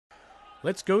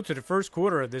Let's go to the first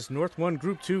quarter of this North 1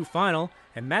 Group 2 final,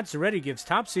 and Matt Zaretti gives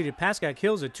top-seeded Pascack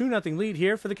Hills a 2-0 lead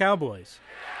here for the Cowboys.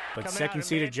 But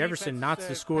second-seeded Jefferson knots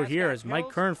the score here as Mike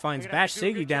Kern finds Bash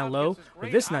Sagi down low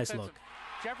with this nice look.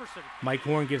 Mike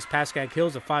Horn gives Pascack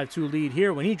Hills a 5-2 lead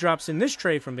here when he drops in this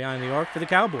tray from behind the arc for the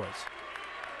Cowboys.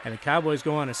 And the Cowboys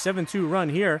go on a 7-2 run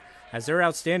here as their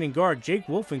outstanding guard Jake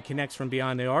Wolfen connects from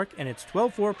behind the arc, and it's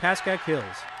 12-4 Pascack Hills.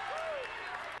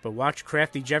 But watch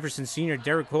crafty Jefferson senior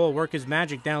Derek Hall work his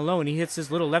magic down low, and he hits his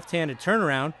little left-handed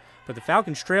turnaround, but the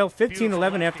Falcons trail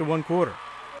 15-11 after one quarter.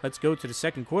 Let's go to the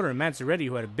second quarter, and Matt Zaretti,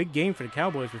 who had a big game for the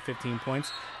Cowboys with 15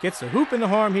 points, gets the hoop in the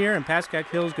arm here, and Pascack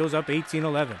Hills goes up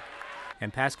 18-11.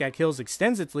 And Pascack Hills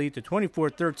extends its lead to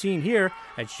 24-13 here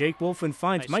as Jake Wolfen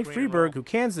finds Mike Freeberg, who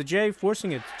cans the J,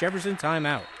 forcing a Jefferson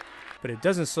timeout. But it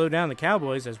doesn't slow down the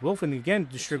Cowboys as Wolfen again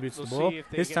distributes the ball.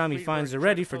 This time he finds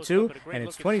Zaretti for two, and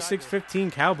it's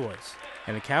 26-15 Cowboys.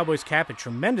 And the Cowboys cap a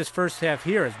tremendous first half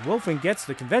here as Wolfen gets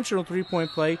the conventional three-point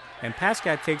play, and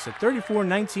Pascack takes a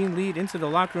 34-19 lead into the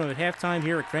locker room at halftime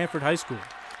here at Cranford High School.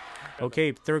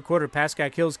 Okay, third quarter,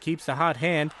 Pascack Hills keeps the hot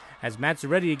hand as Matt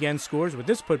Zaretti again scores with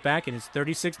this putback, and it's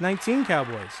 36-19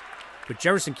 Cowboys. But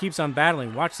Jefferson keeps on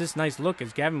battling. Watch this nice look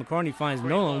as Gavin McCartney finds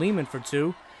Nolan Lehman for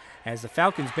two, as the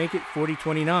Falcons make it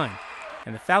 40-29.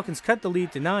 And the Falcons cut the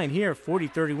lead to 9 here,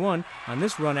 40-31 on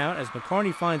this run out as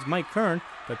McCartney finds Mike Kern,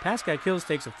 but Pascack Hills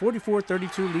takes a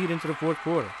 44-32 lead into the fourth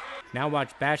quarter. Now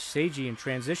watch Bash Sagi in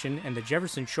transition, and the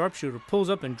Jefferson sharpshooter pulls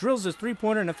up and drills his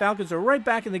three-pointer, and the Falcons are right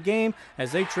back in the game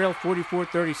as they trail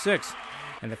 44-36.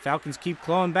 And the Falcons keep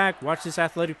clawing back. Watch this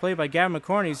athletic play by Gavin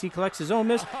McCartney as he collects his own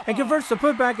miss and converts the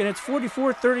putback, and it's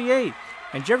 44-38.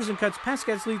 And Jefferson cuts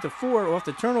Pascack's lead to 4 off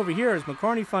the turnover here as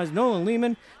McCartney finds Nolan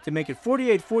Lehman to make it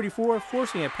 48-44,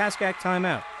 forcing a Pascack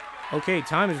timeout. Okay,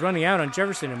 time is running out on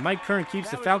Jefferson, and Mike Kern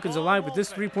keeps the Falcons alive with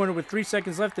this three-pointer with 3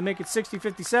 seconds left to make it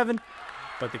 60-57.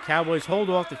 But the Cowboys hold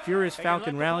off the furious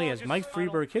Falcon rally as Mike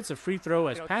Freeberg hits a free throw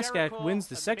as Pascack wins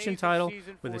the section title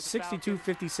with a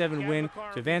 62-57 win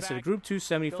to advance to the Group 2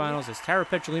 semifinals as Tara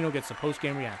Petrolino gets a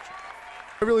post-game reaction.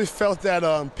 I really felt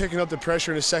that picking up the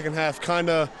pressure in the second half kind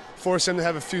of forced them to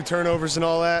have a few turnovers and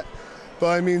all that. But,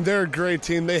 I mean, they're a great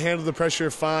team. They handled the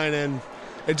pressure fine, and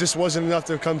it just wasn't enough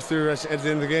to come through at the end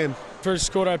of the game.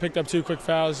 First quarter, I picked up 2 quick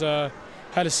fouls.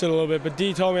 Had to sit a little bit, but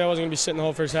D told me I wasn't going to be sitting the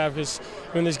whole first half because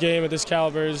in this game at this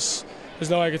caliber, there's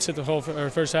no way I could sit the whole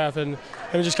first half. And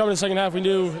just coming in the second half, we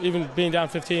knew even being down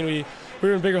 15, we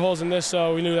were in bigger holes than this,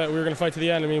 so we knew that we were going to fight to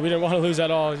the end. I mean, we didn't want to lose at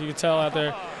all, as you could tell out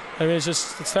there. I mean,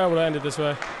 it's terrible to end it this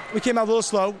way. We came out a little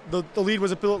slow. The lead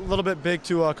was a little bit big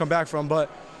to come back from,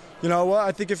 but you know what?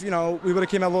 I think if we would have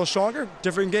came out a little stronger,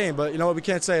 different game. But you know what? We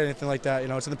can't say anything like that.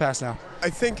 It's in the past now.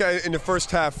 I think in the first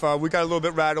half we got a little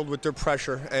bit rattled with their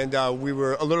pressure, and we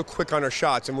were a little quick on our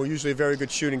shots, and we're usually a very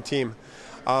good shooting team.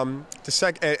 And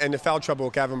the foul trouble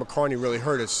with Gavin McCartney really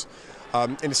hurt us.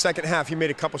 In the second half, he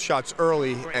made a couple shots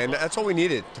early, and that's all we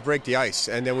needed to break the ice.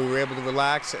 And then we were able to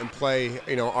relax and play,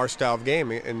 our style of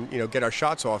game, and get our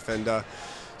shots off. And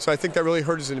so I think that really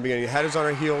hurt us in the beginning. It had us on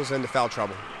our heels and the foul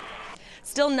trouble.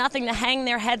 Still nothing to hang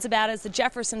their heads about as the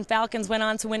Jefferson Falcons went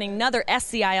on to win another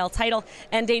SCIL title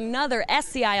and another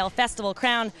SCIL Festival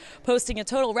crown, posting a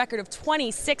total record of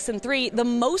 26-3, the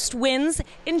most wins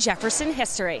in Jefferson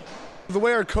history. The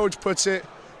way our coach puts it,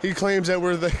 he claims that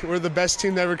we're the best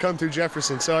team to ever come through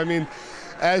Jefferson. So I mean,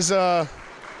 as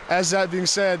that being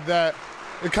said, that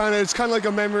it's kind of like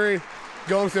a memory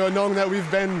going through it, knowing that we've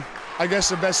been, I guess,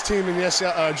 the best team in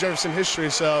the Jefferson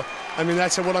history. So, I mean,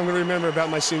 that's what I'm going to remember about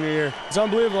my senior year. It's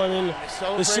unbelievable. I mean,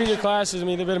 the senior classes,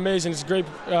 they've been amazing. It's a great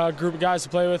group of guys to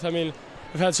play with. I mean,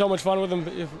 we've had so much fun with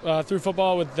them through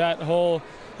football with that whole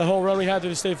run we had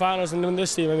through the state finals and then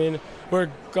this team. I mean, we're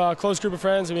a close group of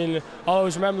friends. I mean, I'll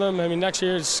always remember them. I mean, next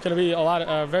year it's going to be a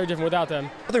lot very different without them.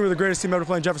 I think we're the greatest team ever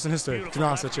playing Jefferson history, to be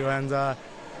honest with you. And,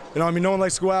 no one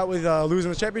likes to go out with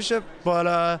losing the championship,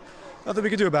 but nothing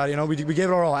we could do about it. We gave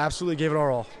it our all, absolutely gave it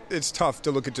our all. It's tough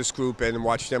to look at this group and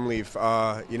watch them leave.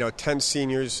 10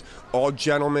 seniors, all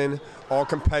gentlemen, all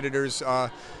competitors.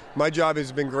 My job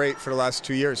has been great for the last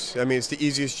 2 years. I mean, it's the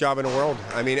easiest job in the world.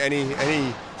 I mean,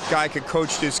 any guy could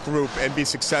coach this group and be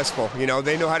successful.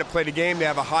 They know how to play the game. They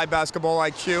have a high basketball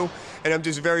IQ, and I'm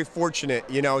just very fortunate,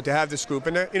 to have this group.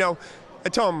 And I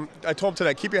told them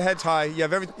today, keep your heads high. You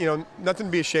have nothing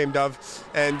to be ashamed of,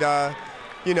 and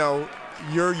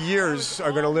your years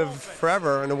are going to live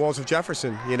forever in the walls of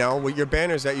Jefferson. With your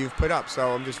banners that you've put up.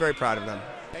 So I'm just very proud of them.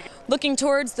 Looking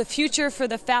towards the future for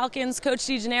the Falcons, Coach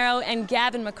DeGennaro and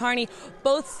Gavin McCartney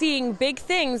both seeing big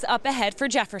things up ahead for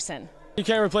Jefferson. You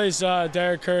can't replace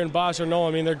Derek, Kern, Bosch, or Noel.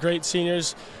 I mean, they're great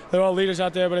seniors. They're all leaders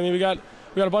out there. But, I mean, we got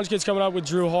we got a bunch of kids coming up with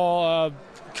Drew Hall.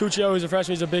 Cuccio, who's a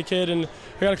freshman, he's a big kid, and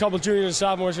we got a couple of juniors and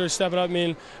sophomores who are stepping up. I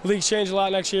mean, the league's changed a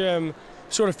lot next year and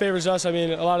sort of favors us. I mean,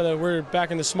 we're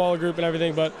back in the smaller group and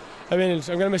everything, but I mean, I'm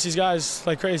going to miss these guys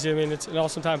like crazy. I mean, it's an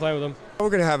awesome time playing with them. We're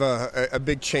going to have a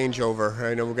big changeover.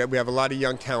 I know we have a lot of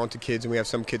young, talented kids, and we have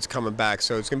some kids coming back.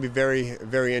 So it's going to be very,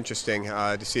 very interesting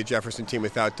to see a Jefferson team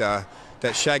without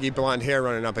that shaggy blonde hair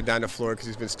running up and down the floor because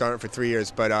he's been starting for 3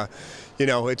 years. But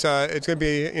it's going to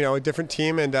be a different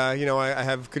team, and I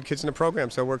have good kids in the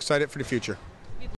program, so we're excited for the future.